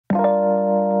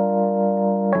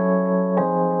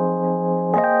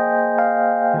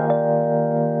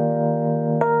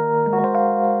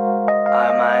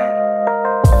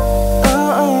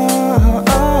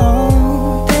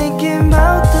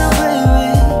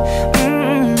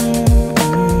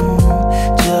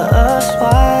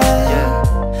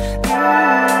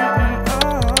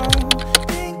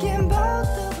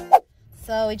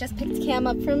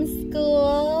come up from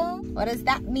school. What does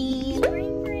that mean?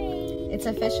 Spring break. It's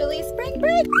officially spring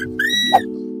break.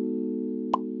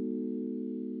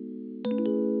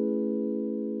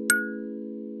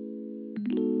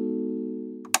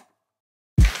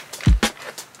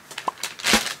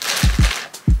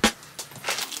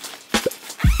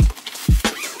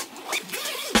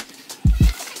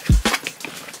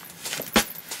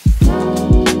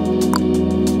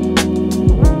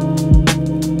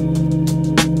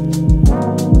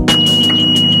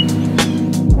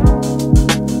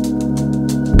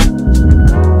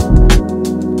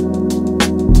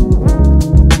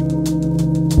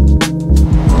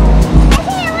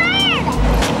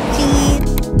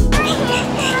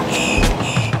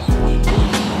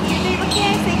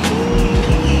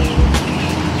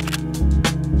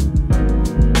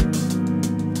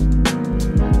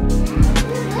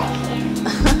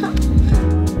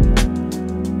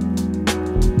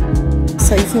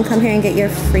 So you can come here and get your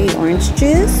free orange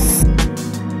juice. Do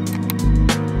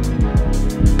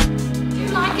you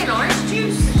like an orange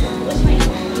juice?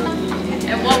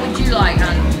 And what would you like,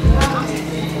 honey?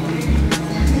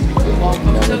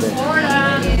 Welcome to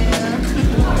Florida.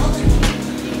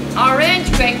 Orange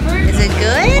grapefruit. Is it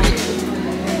good?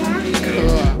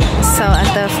 Cool. So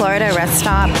at the Florida rest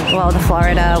stop, well, the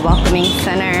Florida Welcoming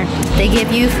Center, they give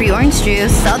you free orange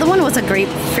juice. The other one was a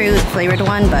grapefruit flavored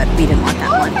one, but we didn't want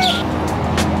that one.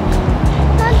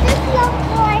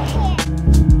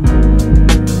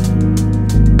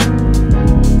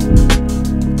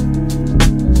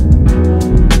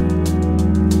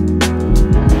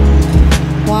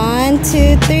 One,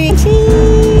 two, three,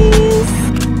 cheese!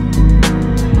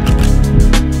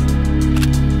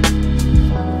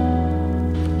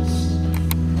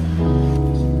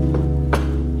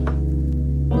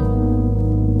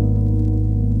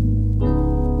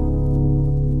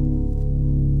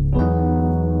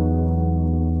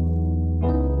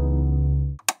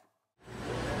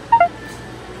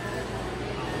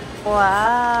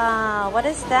 Wow, what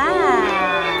is that?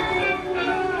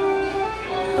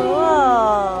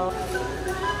 Cool.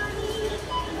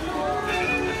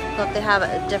 Look, they have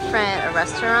different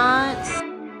restaurants. These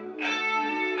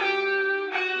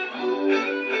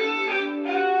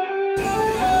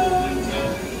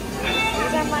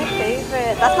are my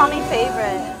favorite. That's mommy's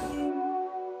favorite.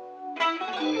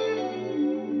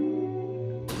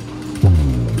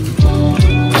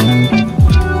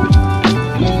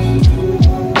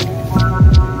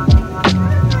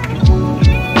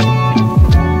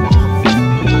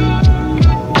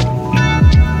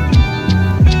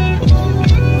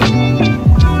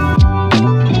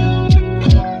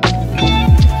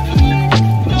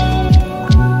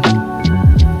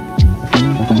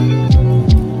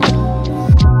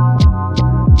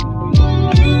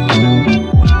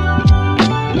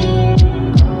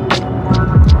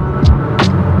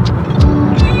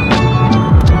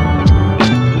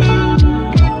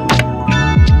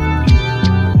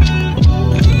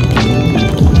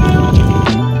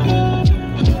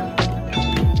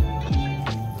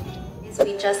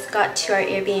 Just got to our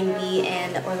Airbnb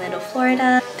in Orlando,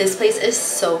 Florida. This place is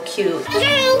so cute.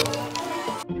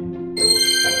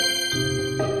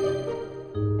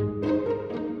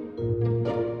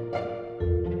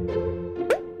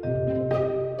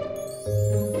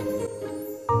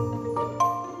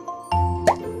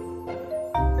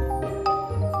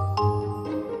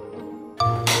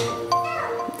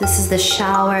 This is the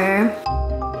shower.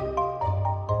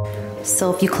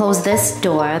 So if you close this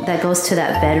door that goes to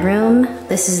that bedroom,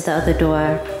 this is the other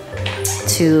door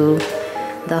to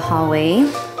the hallway.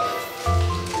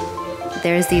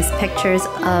 There's these pictures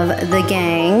of the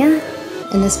gang.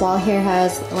 And this wall here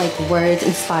has like words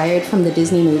inspired from the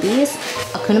Disney movies.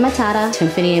 Hakuna Matata, to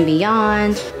infinity and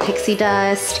beyond, pixie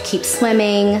dust, keep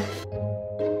swimming.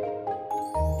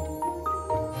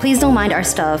 Please don't mind our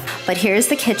stuff, but here's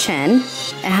the kitchen.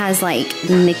 It has like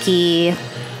Mickey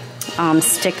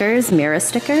stickers, mirror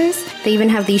stickers. They even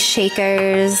have these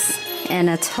shakers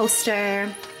and a toaster.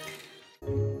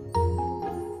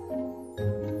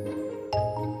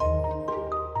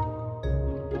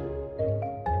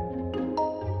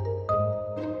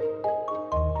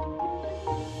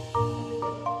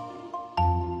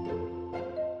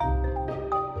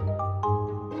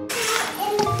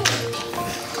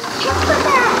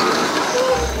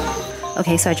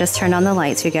 Okay, so I just turned on the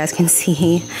lights so you guys can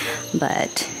see,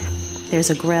 but there's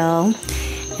a grill,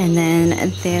 and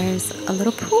then there's a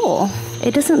little pool.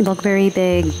 It doesn't look very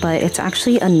big, but it's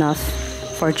actually enough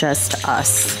for just us.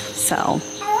 So,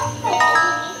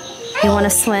 you want to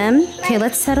swim? Okay,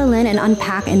 let's settle in and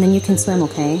unpack, and then you can swim,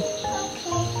 okay?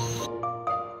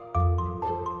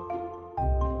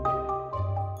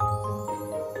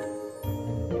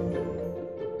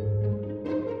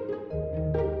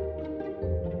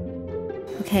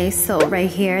 Okay, so right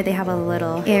here they have a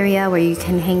little area where you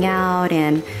can hang out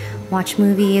and watch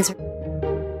movies.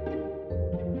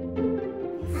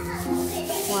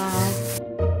 Wow.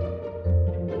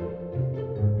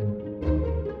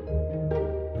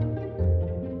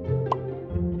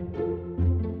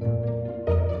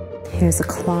 Here's a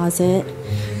closet,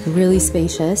 really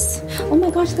spacious. Oh my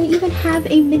gosh, they even have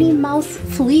a Minnie Mouse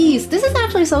fleece. This is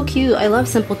actually so cute. I love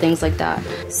simple things like that.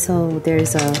 So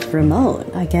there's a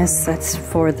remote. I guess that's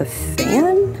for the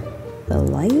fan? The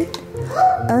light?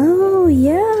 Oh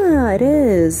yeah, it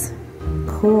is.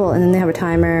 Cool, and then they have a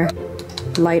timer,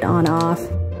 light on, off.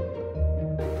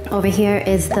 Over here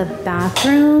is the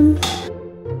bathroom.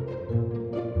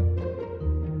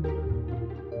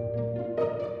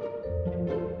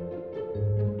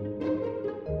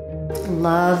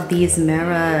 Love these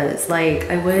mirrors. Like,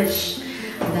 I wish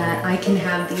that I can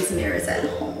have these mirrors at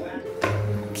home.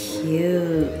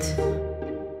 Cute.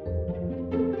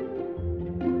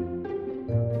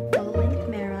 Full-length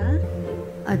mirror.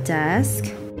 A desk.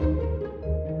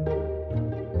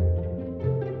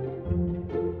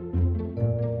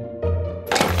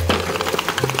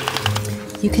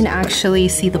 You can actually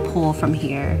see the pool from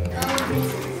here.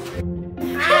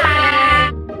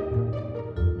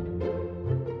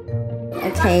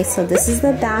 Okay, so this is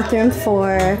the bathroom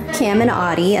for Cam and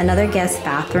Audie, another guest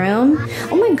bathroom.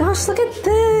 Oh my gosh, look at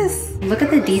this. Look at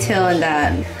the detail in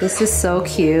that. This is so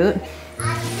cute.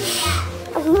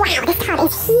 Wow, this tub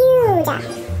is huge.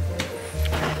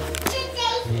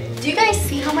 Do you guys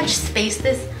see how much space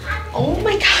this? Oh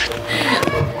my god.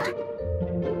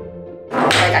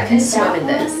 Like, I can swim in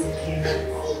this.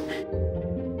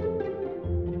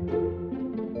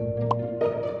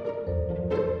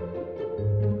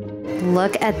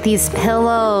 Look at these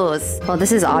pillows. Well,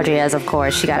 this is Audrey's, of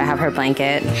course. She gotta have her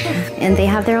blanket. And they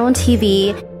have their own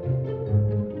TV.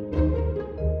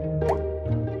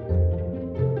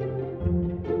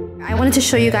 I wanted to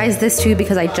show you guys this too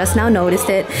because I just now noticed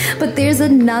it. But there's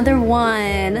another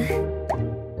one.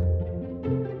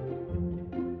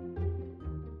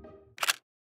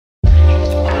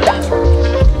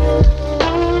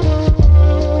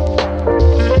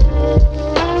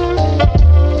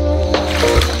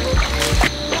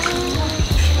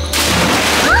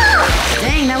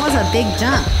 Big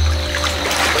jump.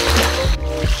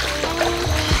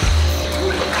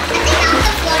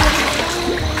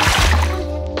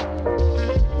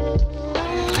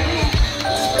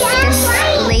 This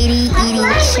lady eating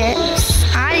chips.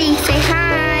 Audie, say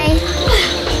hi.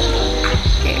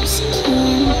 There's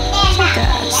Kim. Like a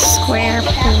square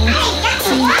pool.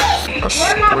 A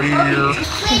square.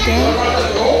 Again.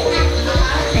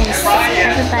 There's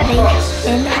everybody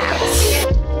in the house.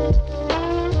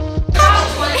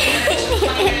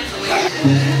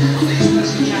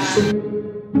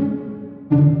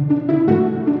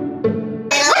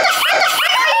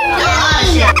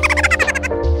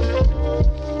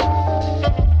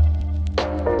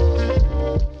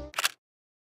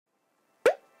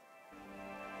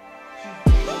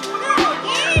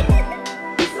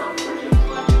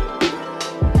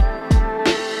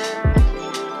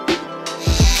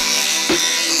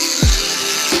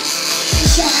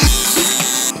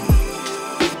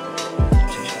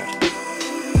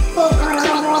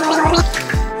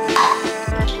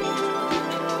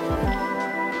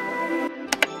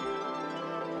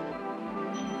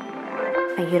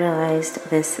 I utilized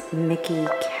this Mickey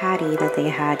caddy that they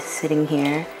had sitting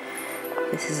here.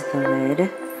 This is the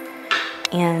lid.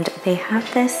 And they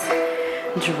have this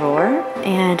drawer,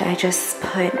 and I just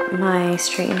put my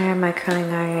straightener, my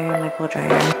curling iron, my blow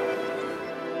dryer.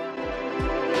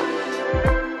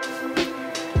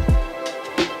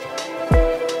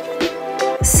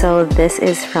 So this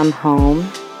is from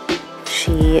home.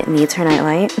 She needs her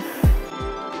nightlight.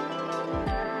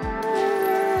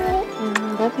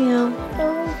 Love you.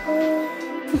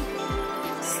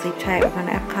 Sleep tight. We're going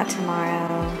to Epcot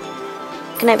tomorrow.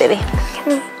 Good night, baby.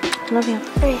 Love you.